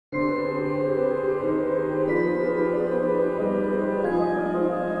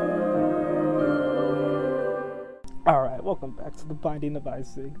welcome back to the Binding of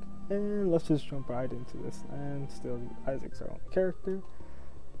Isaac, and let's just jump right into this. And still, Isaac's our only character,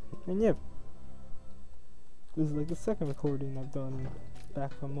 and yeah, this is like the second recording I've done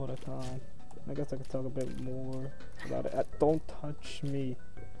back from Motorcon. I guess I could talk a bit more about it. Don't touch me.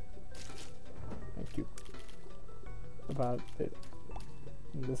 Thank you. About it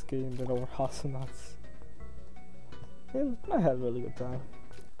in this game that over Hasselnuts. And I had a really good time.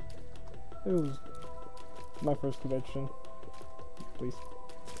 It was my first convention. Please.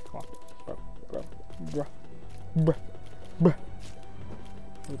 Come on. Bruh.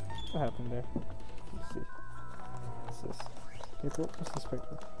 What happened there? Let's see. What's this? Paper? What's this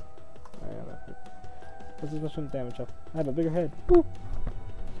paper? Oh yeah, that paper. What's this much damage up? I have a bigger head. Woo!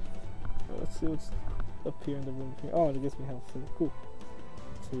 Let's see what's up here in the room. Oh, it gives me health too. Cool.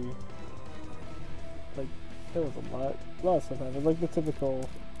 Let's see. Like, there was a lot of stuff happened. Like the typical,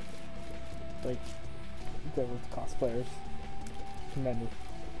 like, there was cosplayers. Many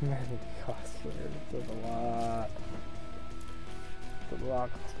cosplayers. There's a lot of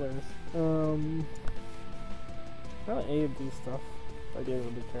cosplayers. Not A and B stuff. I didn't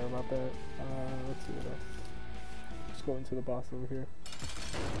really care about that. Let's see what else. Just go into the boss over here.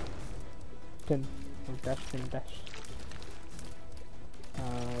 Pin. Or dash, pin, dash.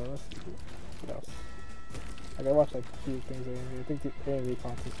 Let's see. What else? Like, I watched like a few things A and B. I think the A and B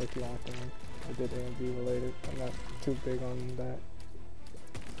content's like the only thing I did A and B related. I'm not too big on that.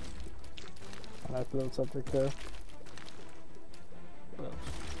 On that little subject there. What else?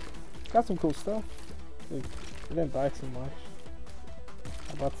 Got some cool stuff. Like, I didn't buy too much.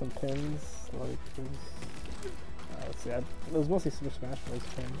 I bought some pins. Like, let's see. It was mostly Super Smash Bros.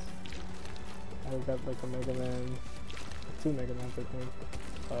 Pins. I got like a Mega Man, 2 Mega Mans I think.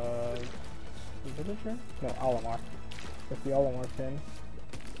 Villager? No, Olimar. With the Olimar pin.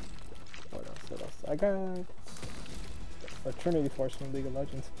 What else? I got a Trinity Force from League of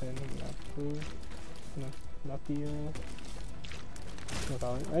Legends pin. Not the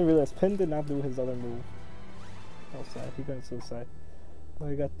I realized Pin did not do his other move. Outside, he got suicide.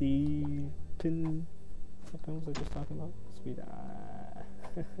 I got the pin. What pin was I just talking about? Speed.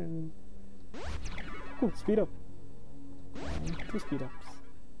 Cool, speed up. 2 speed ups.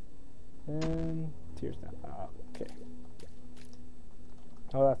 And tears down. Okay.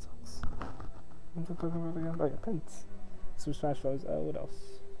 Oh, that sucks. What's I talking about again? Oh yeah, pins. Super Smash Bros. What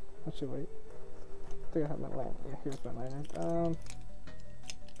else? Actually, wait. I think I have my lantern. Yeah, here's my lantern.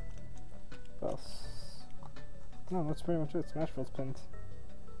 What else? No, that's pretty much it. Smash Bros. Pins.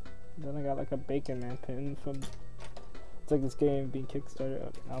 And then I got like a Bacon Man pin from. It's like this game being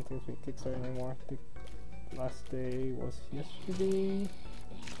kickstarted. I don't think it's being kickstarted anymore. I think last day was yesterday.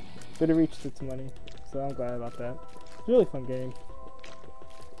 But it reached its money, so I'm glad about that. It's a really fun game.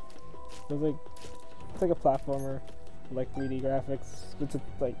 It's like a platformer, with like 3D graphics. It's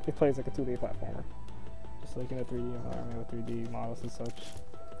it plays like a 2D platformer, just like in a 3D environment with 3D models and such.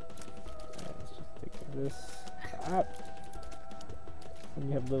 And let's just take care of this. And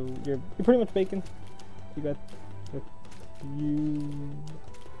you have you're pretty much Bacon. You got you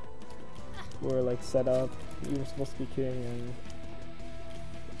were like set up. You were supposed to be king, and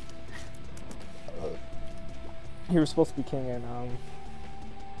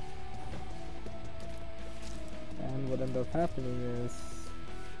and what ended up happening is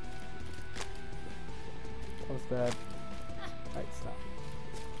that stop.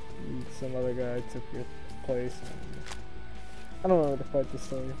 Some other guy took your place, and I don't remember the fight this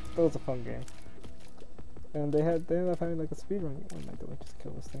story, but it was a fun game. And they ended up having like a speedrun. What am I doing? Just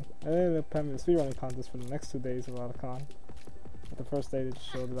kill this thing. And they ended up having a speedrunning contest for the next 2 days of Auticon. But the first day they just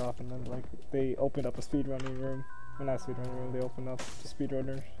showed it off, and then like they opened up a speedrunning room. Well, not speedrunning room. They opened up to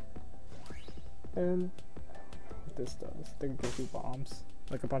speedrunners. And what this does, they can go through bombs,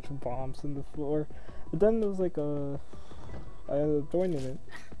 like a bunch of bombs in the floor. But then there was like I ended up joining it.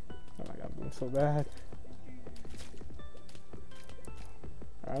 Oh my god, I'm doing so bad.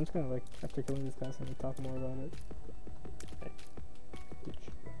 I'm just gonna like, after killing these guys, I'm gonna talk more about it. Hey.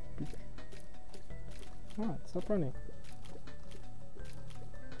 Come on, stop running.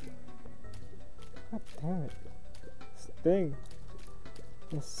 God damn it. This thing.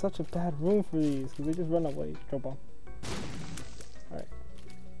 It's such a bad room for these, because they just run away. Throw bomb. Alright.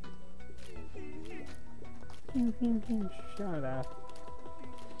 Shut up.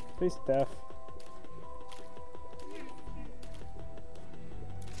 Face death.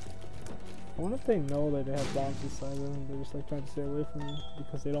 I wonder if they know that they have bombs inside them and they're just like trying to stay away from you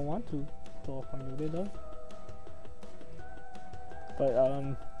because they don't want to throw up on you. They don't. But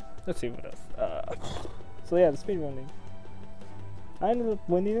let's see what else. So yeah, the speedrunning. I ended up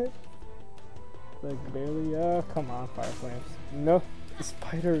winning it. Like barely. Come on, fire flames. No, the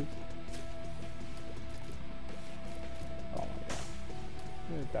spider. Oh my god.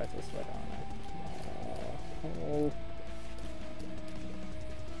 I'm gonna die to a spider on that. Oh.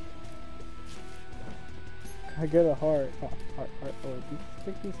 I get a heart. Oh, heart. Oh, I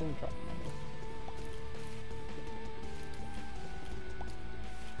think these only drop money.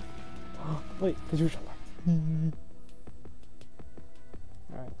 Wait, did you drop hearts?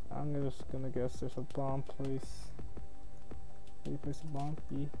 Alright, I'm just gonna guess there's a bomb place. Can you place a bomb?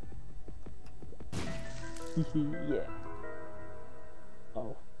 Yeah.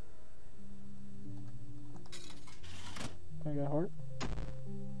 Oh. Can I get a heart?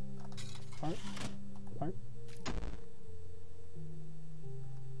 Heart? Heart?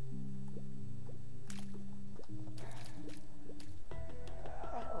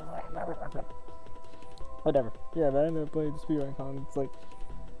 Whatever. Yeah, but I ended up playing the speedrun con. It's like,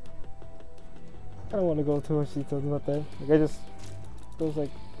 I don't want to go too much details about that. Like, I just was like,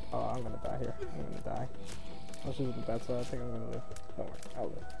 oh, I'm gonna die here. I'm gonna die. I'll shoot the bad, so I think I'm gonna live. Don't worry, I'll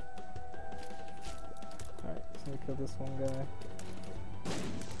live. Alright, so let me kill this one guy.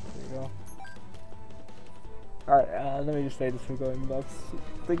 There you go. Alright, let me just say this for going nuts.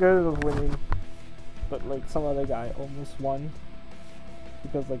 They ended up winning, but like some other guy almost won.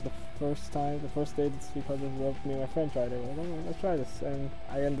 Because like the first day the street card was up, me and my friend tried it. We're like, oh, let's try this, and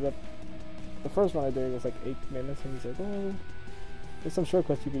I ended up. The first one I did was like 8 minutes, and he's like, oh, there's some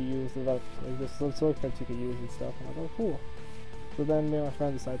shortcuts you could use. Like there's some shortcuts you could use and stuff. I'm like, oh, cool. So then me and my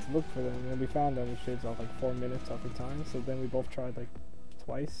friend decided to look for them, and we found them. It shaves off like 4 minutes every time. So then we both tried like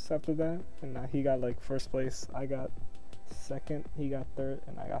twice after that, and he got like first place. I got second. He got third,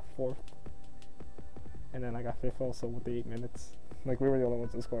 and I got fourth. And then I got fifth also with the 8 minutes. Like, we were the only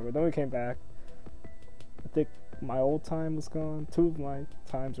ones to score. But then we came back. I think my old time was gone. 2 of my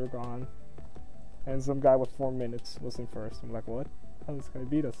times were gone. And some guy with 4 minutes was in first. I'm like, what? How is this guy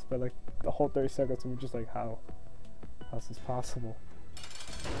beat us? But like, the whole 30 seconds, I'm just like, how? How's this possible?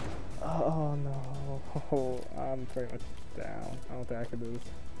 Oh no. I'm pretty much down. I don't think I can do this.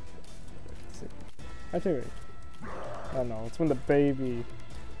 Let's see. Actually, wait. Oh no, it's when the baby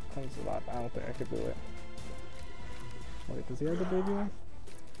comes alive. I don't think I could do it. Wait, does he have the baby one?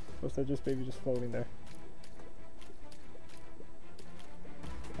 Or is that just baby just floating there?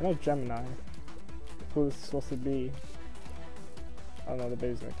 I know Gemini. Who is supposed to be? Oh no, the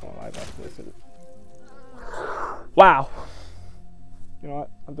baby's gonna come alive after this. Wow! You know what?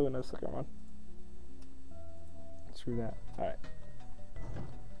 I'm doing this second run. Screw that. Alright.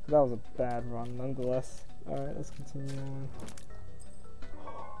 That was a bad run nonetheless. Alright, let's continue on.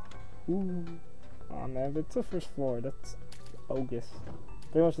 Ooh. Oh man, but it's the first floor, that's bogus.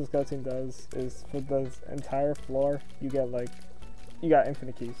 Pretty much this cutscene does is for the entire floor, you get like, you got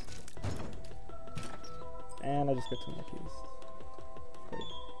infinite keys. And I just get 2 more keys. Great.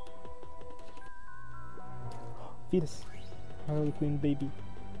 Fetus. Harley Quinn baby.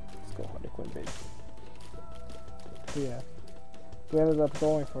 Let's go Harley Quinn baby. So yeah. We ended up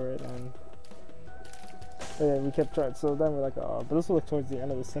going for it and yeah, we kept trying. So then we're like, oh, but this was like towards the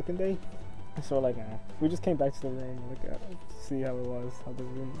end of the second day. So we're like, we just came back to the room, like, to see how it was, how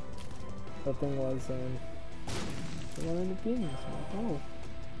the thing was, and we ended up being this. Like, oh,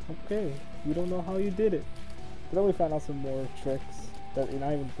 okay, we don't know how you did it. But then we found out some more tricks that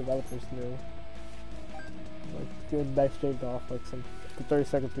not even the developers knew. Like, getting knife shaved off, like the 30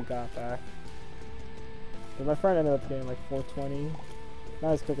 seconds we got back. But my friend ended up getting like 420.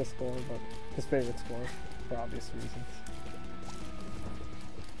 Not his quickest score, but his favorite score, for obvious reasons.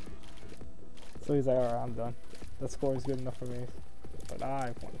 So he's like, alright, I'm done. That score is good enough for me. But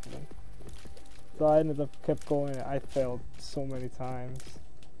I wanted to win. So I ended up kept going. I failed so many times.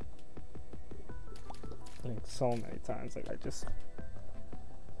 Like so many times. Like I just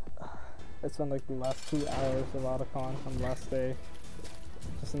I spent like the last 2 hours of Otacon on the last day.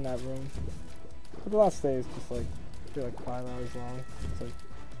 Just in that room. But the last day is just like I feel like 5 hours long. It's like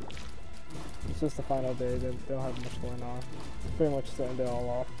it's just the final day. They don't have much going on. It's pretty much to end it all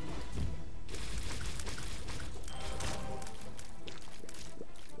off.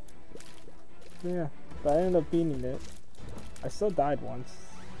 Yeah, but I ended up beating it. I still died once.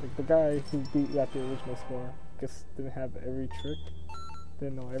 Like the guy who got the original score, guess didn't have every trick.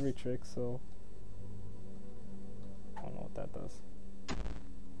 Didn't know every trick, so I don't know what that does.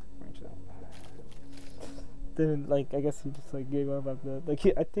 Range it out. Didn't like. I guess he just like gave up after. Like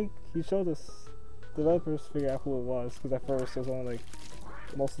I think he showed us. Developers figure out who it was because at first there was only like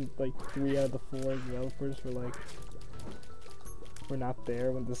mostly like 3 out of the 4 developers were like. We're not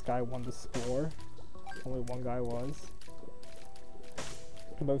there when this guy won the score. Only one guy was.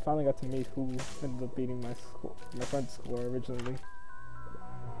 But we finally got to meet who ended up beating my friend's score originally,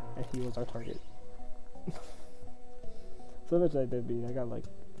 and he was our target. So eventually I did beat. I got like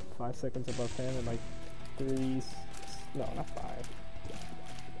 5 seconds above him and like 3, no, not 5.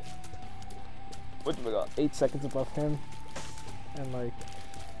 What do we got? 8 seconds above him, and like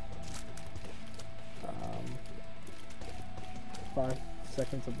 5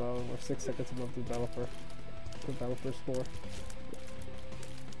 seconds above, or 6 seconds above the developer score.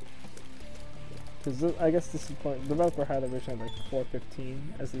 Because I guess this is the point. The developer had originally like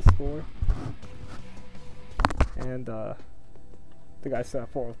 415 as his score, and the guy set at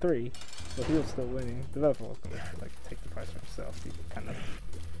 403, so he was still winning. The developer was going to like take the prize for himself. He kind of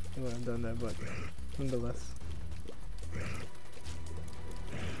wouldn't have done that, but nonetheless.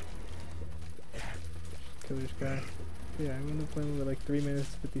 Kill this guy. Yeah, I'm gonna play with like 3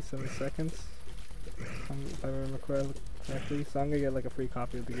 minutes 57 seconds, if I remember correctly. So I'm gonna get like a free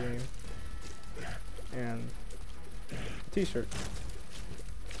copy of the game and a t-shirt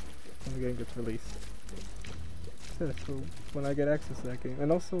when the game gets released. So when I get access to that game,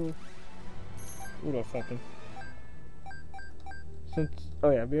 and also, what else happened? Oh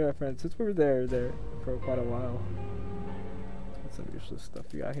yeah, me and my friends, since we were there for quite a while. That's some useless stuff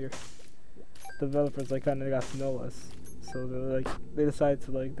we got here. The developers like kind of got to know us, so they decided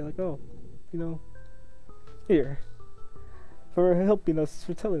to they're like, oh, you know, here, for helping us,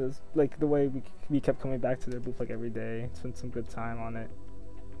 for telling us like the way we kept coming back to their booth like every day, spent some good time on it.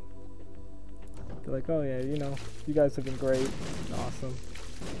 They're like, oh yeah, you know, you guys have been great, awesome.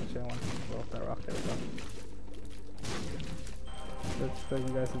 Actually, I want to blow up that rock. There we go. But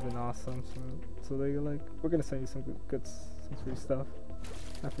you guys have been awesome. So they're like, we're gonna send you some some free stuff.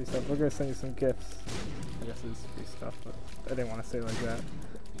 Not free stuff. We're gonna send you some gifts. I guess it's free stuff, but I didn't want to say it like that.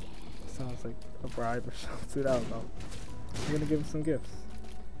 It sounds like a bribe or something. I don't know. I'm gonna give them some gifts.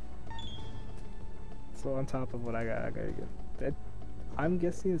 So on top of what I gotta get. I'm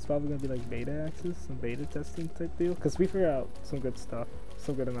guessing it's probably gonna be like beta access, some beta testing type deal, because we figured out some good stuff,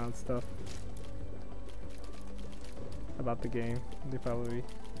 some good amount of stuff about the game. They probably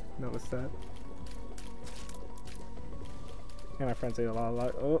noticed that. And my friends ate a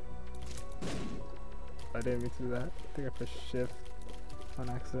lot. Oh, I didn't mean to do that. I think I pushed shift on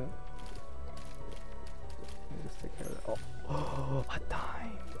accident. Let me just take care of that. Oh, a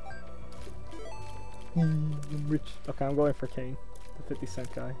dime. I'm rich. Okay, I'm going for Kane, the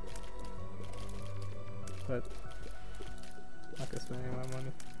 50-cent guy. But I'm not gonna spend any of my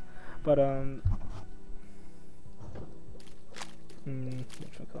money. But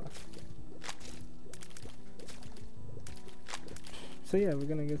which one color? So yeah, we're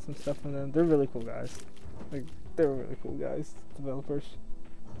gonna get some stuff from them. They're really cool guys. Like, they're really cool guys, developers.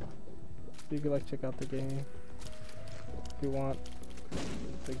 So you can like check out the game if you want.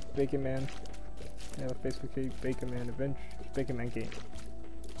 It's like Bacon Man. They have a Facebook page, Bacon Man Adventure, Bacon Man Game,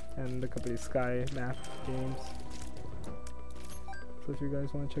 and the company Sky Map Games. So if you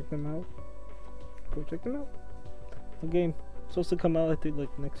guys want to check them out, go check them out. The game supposed to come out, I think,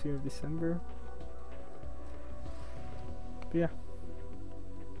 like next year, December. But yeah,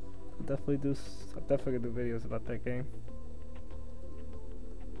 I'll definitely gonna do videos about that game.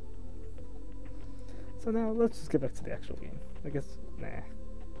 So now let's just get back to the actual game. I guess, nah.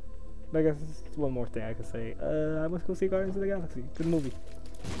 I guess one more thing I can say. I must go see Guardians of the Galaxy. Good movie.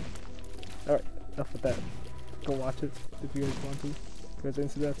 Alright, enough with that. Go watch it if you guys want to. If you guys are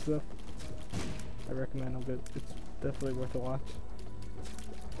into that stuff, I recommend it. It's definitely worth a watch.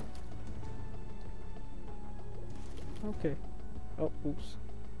 Okay. Oh, oops.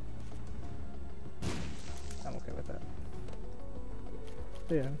 I'm okay with that.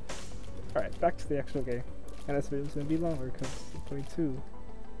 But yeah. Alright, back to the actual game. And this video is going to be longer because it's 22.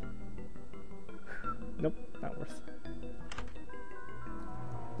 Nope, not worth.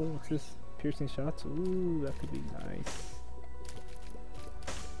 Oh, what's this? Piercing shots? Ooh, that could be nice.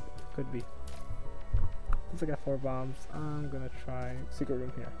 Could be. Since I got 4 bombs, I'm gonna try secret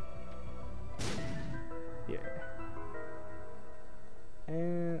room here. Yeah.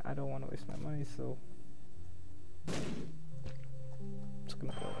 And I don't want to waste my money, so just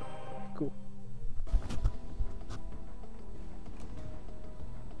gonna throw it. Cool.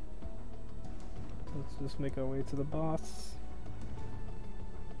 Let's just make our way to the boss.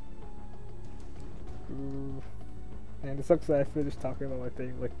 Ooh. And it sucks that I finished talking about my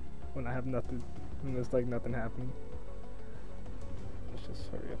thing like when I have nothing, when there's like nothing happening. Let's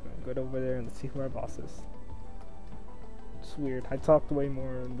just hurry up and get over there and let's see who our boss is. It's weird. I talked way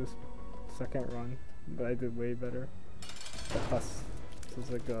more in this second run, but I did way better. The Husk. So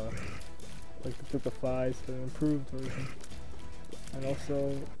it's like the Group of Flies, but an improved version. And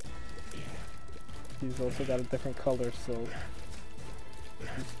also, he's also got a different color, so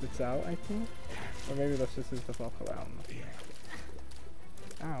he spits out, I think? Or maybe that's just his default color, I don't know.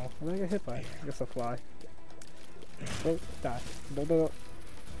 Ow, what did I get hit by? I guess a fly. Oh, die. No.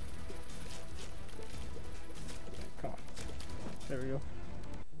 Come on. There we go.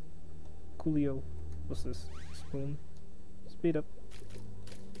 Coolio. What's this? Spoon. Speed up.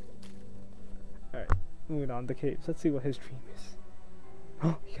 Alright, moving on to caves. Let's see what his dream is.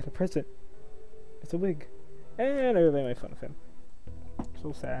 Oh, he got a present. It's a wig. And everybody made fun of him.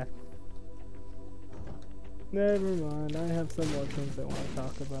 So sad. Never mind, I have some more things I want to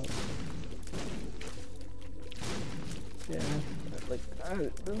talk about. Yeah, like,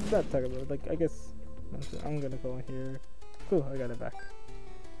 this is not talking about, like, I guess, I'm gonna go in here. Cool, I got it back.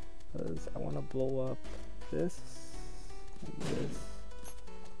 Because I want to blow up this, and this.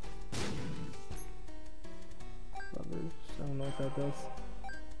 Levers, I don't know what that does.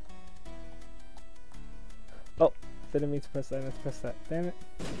 Oh, didn't mean to press that, I meant to press that. Damn it.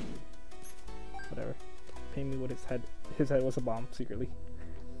 Whatever. Pay me with his head. His head was a bomb, secretly.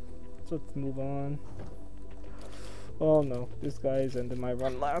 So let's move on. Oh no, this guy's ended my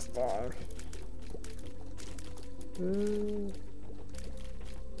run last time.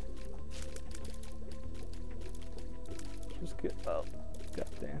 Just get up.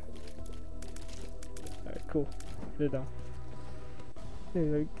 Goddamn. Alright, cool. Put it down. Hey,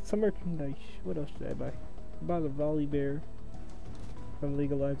 like, some merchandise. What else did I buy? I bought a Volley Bear from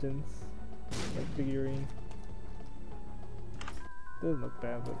League of Legends. Like figurine. Doesn't look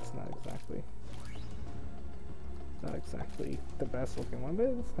bad, but it's not exactly the best looking one, but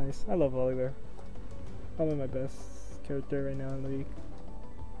it's nice. I love Volley Bear. Probably my best character right now in the league.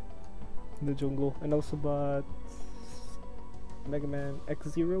 In the jungle. And also bought Mega Man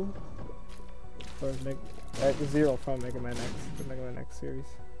X-Zero. Or X-Zero from Mega Man X, the Mega Man X series.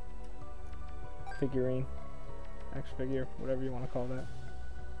 Figurine. Action figure, whatever you want to call that.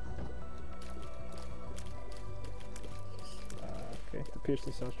 Okay, the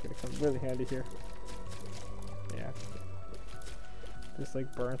piercing shell's gonna come really handy here. Yeah. Just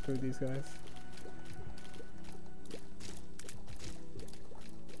like burn through these guys.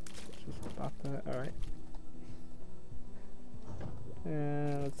 Just about that, alright.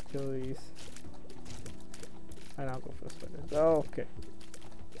 And let's kill these. And I'll go for the spiders. Oh, okay.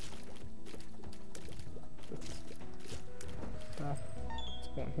 Let's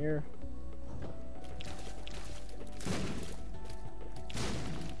go in here.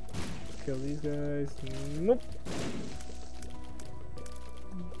 Kill these guys. Nope.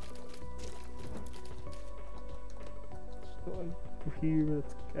 Just go over here.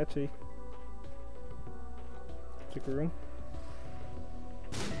 Let's catch a chicken room.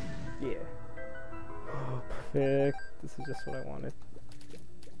 Yeah. Oh, perfect. This is just what I wanted.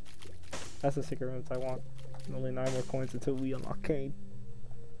 That's the secret rooms I want. Only 9 more coins until we unlock Kane.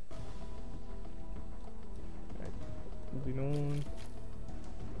 Right. Moving on.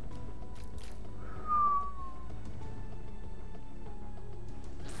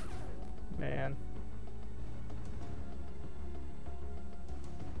 Man.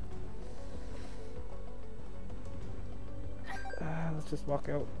 Let's just walk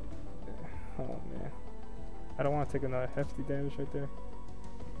out. Oh man. I don't want to take another hefty damage right there.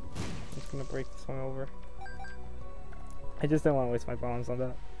 I'm just gonna break this one over. I just didn't want to waste my bombs on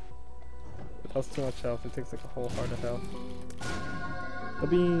that. That was too much health. It takes like a whole heart of health. The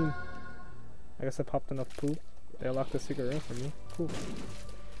beam! I guess I popped enough poo. They unlocked the secret room for me. Cool.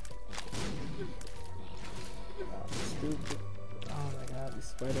 Oh, stupid. Oh my god, these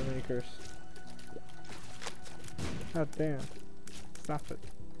spider makers. God damn. Stop it.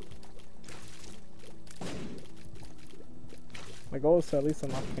 My goal is to at least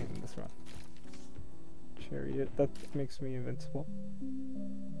unlock Kane in this run. Chariot, that makes me invincible.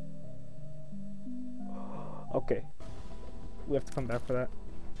 Okay. We have to come back for that.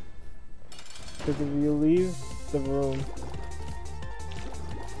 Because if you leave the room,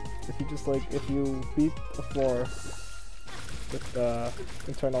 if you beat the floor with the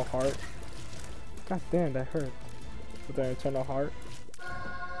internal heart, god damn, that hurt. With the internal heart,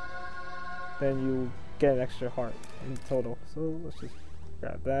 then you get an extra heart in total. So let's just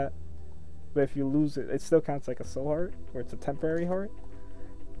grab that. But if you lose it, it still counts like a soul heart, where it's a temporary heart.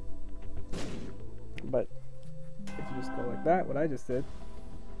 But if you just go like that, what I just did,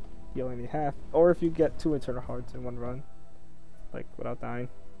 you only need half. Or if you get 2 internal hearts in one run, like without dying,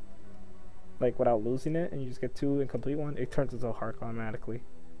 like without losing it, and you just get 2 and complete one, it turns into a heart automatically.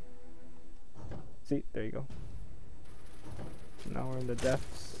 See, there you go. So now we're in the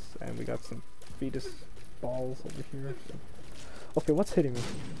depths, and we got some fetus balls over here. So. Okay, what's hitting me?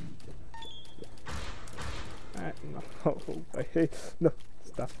 No, I hate. No,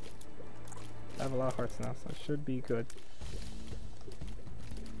 stop. I have a lot of hearts now, so I should be good.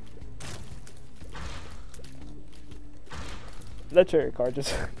 That chariot card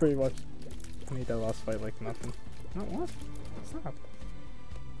just pretty much made that last fight like nothing. No, what? Stop.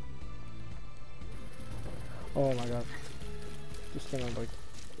 Oh my god. Just gonna like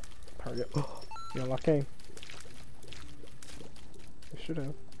target. Oh, you unlock Cain. I should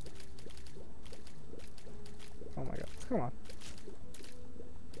have. Oh my god. Come on.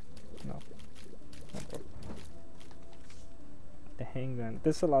 No. The hangman.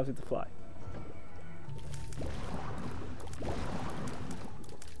 This allows you to fly.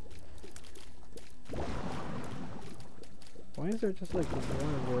 Why is there just like one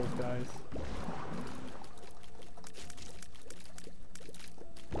of those guys?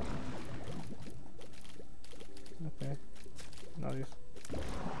 Okay. Now these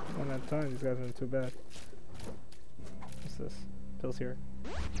one at a time, these guys aren't too bad. What's this? Pills here.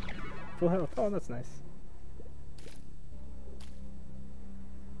 Full health. Oh, that's nice.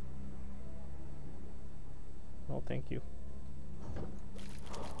 Oh, thank you.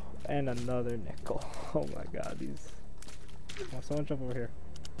 And another nickel. Oh my god, these. Oh, someone jump over here.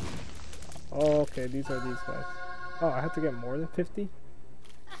 Oh, okay, these are these guys. Oh, I have to get more than 50?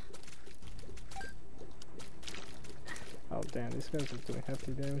 Oh, damn, these guys are doing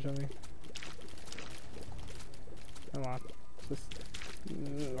hefty damage on me. Come on. Just.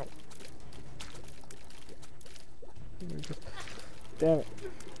 No. Damn it.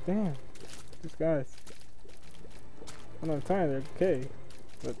 Damn. These guys. When I'm tired, they're okay.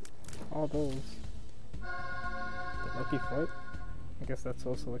 But all those. The lucky foot? I guess that's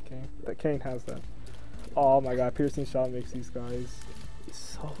also a Cain. That Cain has that. Oh my god, piercing shot makes these guys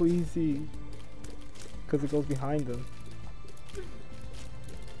so easy. Because it goes behind them.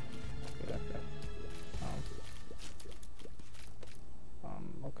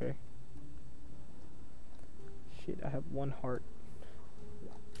 Okay. Shit, I have one heart.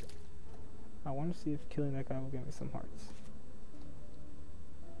 I want to see if killing that guy will give me some hearts.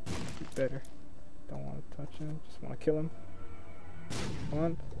 Better. Don't want to touch him, just want to kill him. Come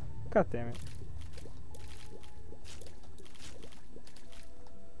on. God damn it.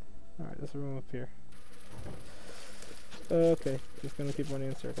 Alright, there's a room up here. Okay, just gonna keep running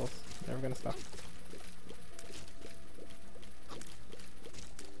in circles. Never gonna stop.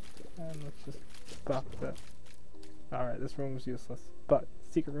 And let's just pop that. Alright, this room is useless. But,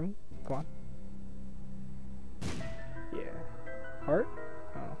 secret room? Come on. Yeah. Heart?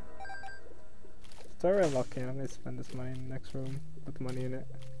 Oh. It's already unlocking. I'm gonna spend this money in the next room with money in it.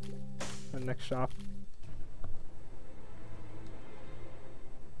 The next shop.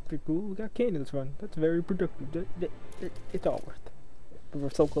 Pretty cool. We got Cain in this run. That's very productive. It's all worth it. But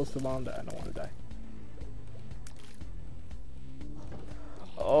we're so close to mom that I don't want to die.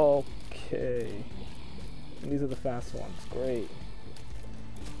 Okay. And these are the fast ones. Great.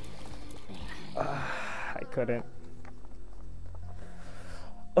 I couldn't.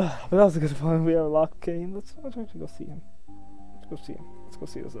 But that was a good one. We have locked Cain. Let's actually go see him. Let's go see him. Let's go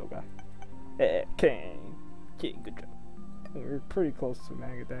see this little guy. Hey, Cain. Cain, good job. We're pretty close to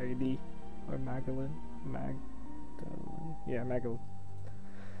Magadaggy. Or Magdalene. Yeah, Magdalene.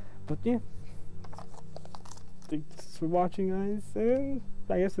 But yeah. Thanks for watching, guys. And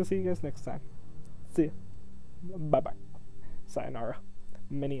I guess I'll see you guys next time. See ya. Bye bye. Sayonara.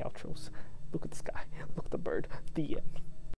 Many outros. Look at the sky. Look at the bird. The end.